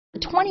The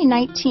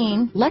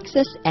 2019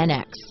 Lexus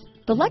NX.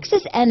 The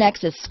Lexus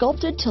NX is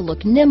sculpted to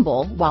look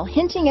nimble while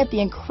hinting at the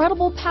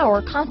incredible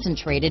power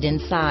concentrated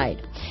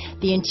inside.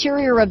 The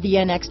interior of the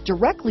NX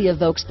directly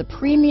evokes the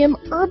premium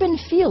urban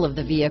feel of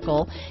the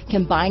vehicle,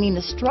 combining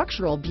the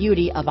structural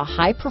beauty of a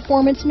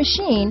high-performance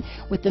machine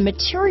with the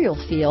material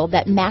feel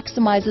that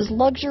maximizes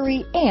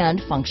luxury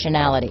and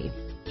functionality.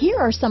 Here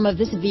are some of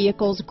this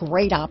vehicle's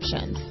great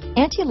options: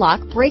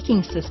 anti-lock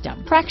braking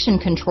system, traction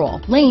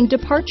control, lane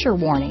departure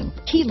warning,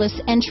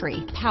 keyless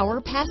entry, power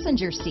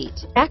passenger seat,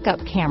 backup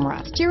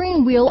camera,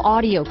 steering wheel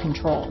audio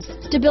controls,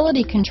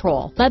 stability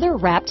control,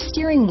 leather-wrapped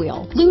steering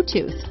wheel,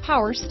 Bluetooth,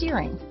 power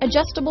steering,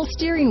 adjustable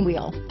steering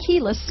wheel,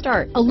 keyless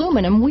start,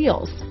 aluminum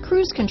wheels,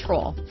 cruise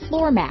control,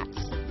 floor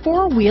mats,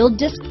 four-wheel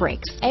disc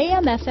brakes,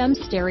 AM/FM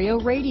stereo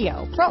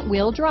radio,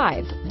 front-wheel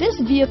drive. This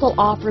vehicle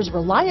offers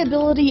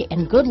reliability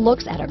and good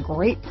looks at a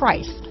great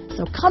price.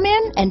 So come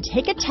in and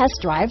take a test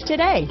drive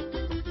today.